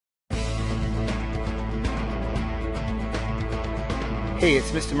Hey,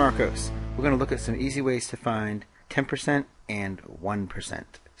 it's Mr. Marcos. We're going to look at some easy ways to find 10% and 1%.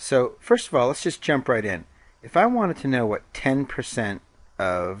 So first of all, let's just jump right in. If I wanted to know what 10%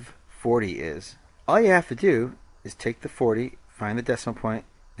 of 40 is, all you have to do is take the 40, find the decimal point,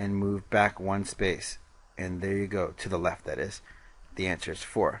 and move back one space. And there you go, to the left that is. The answer is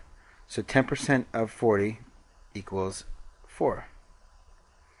 4. So 10% of 40 equals 4.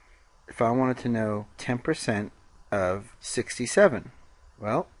 If I wanted to know 10% of 67,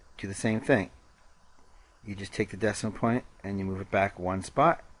 well, do the same thing. You just take the decimal point and you move it back one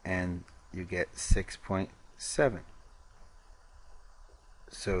spot and you get 6.7.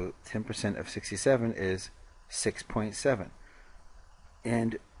 So 10% of 67 is 6.7.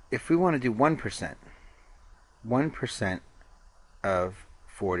 And if we want to do 1%, 1% of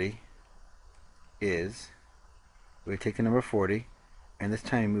 40 is, we take the number 40 and this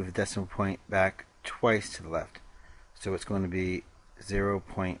time you move the decimal point back twice to the left. So it's going to be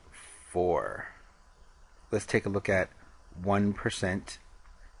 0.4. Let's take a look at 1%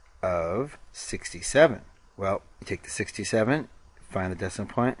 of 67. Well, you take the 67, find the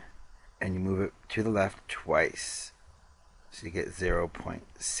decimal point, and you move it to the left twice. So you get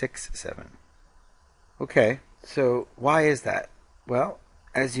 0.67. Okay, so why is that? Well,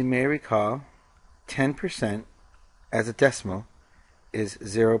 as you may recall, 10% as a decimal is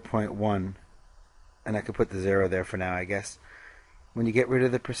 0.1. And I could put the 0 there for now, I guess. When you get rid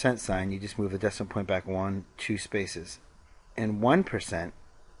of the percent sign, you just move the decimal point back 2 spaces. And 1%,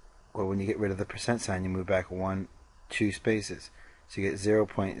 well, when you get rid of the percent sign, you move back 2 spaces. So you get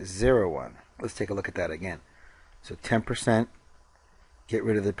 0.01. Let's take a look at that again. So 10%, get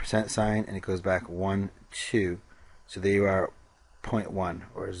rid of the percent sign, and it goes back 2. So there you are, 0.1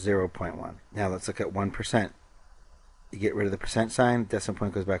 or 0.1. Now let's look at 1%. You get rid of the percent sign, decimal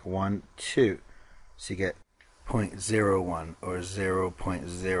point goes back 2. So you get 0.01 or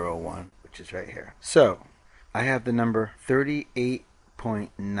 0.01, which is right here. So I have the number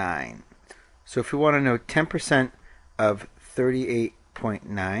 38.9. So if we want to know 10% of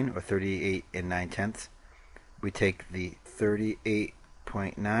 38.9 or 38 9/10, we take the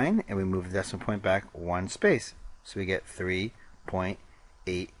 38.9 and we move the decimal point back one space. So we get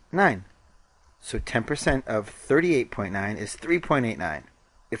 3.89. So 10% of 38.9 is 3.89.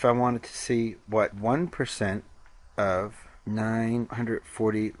 If I wanted to see what 1% of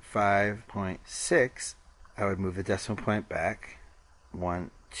 945.6, I would move the decimal point back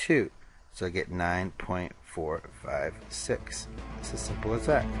 2. So I get 9.456. It's as simple as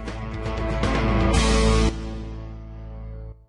that.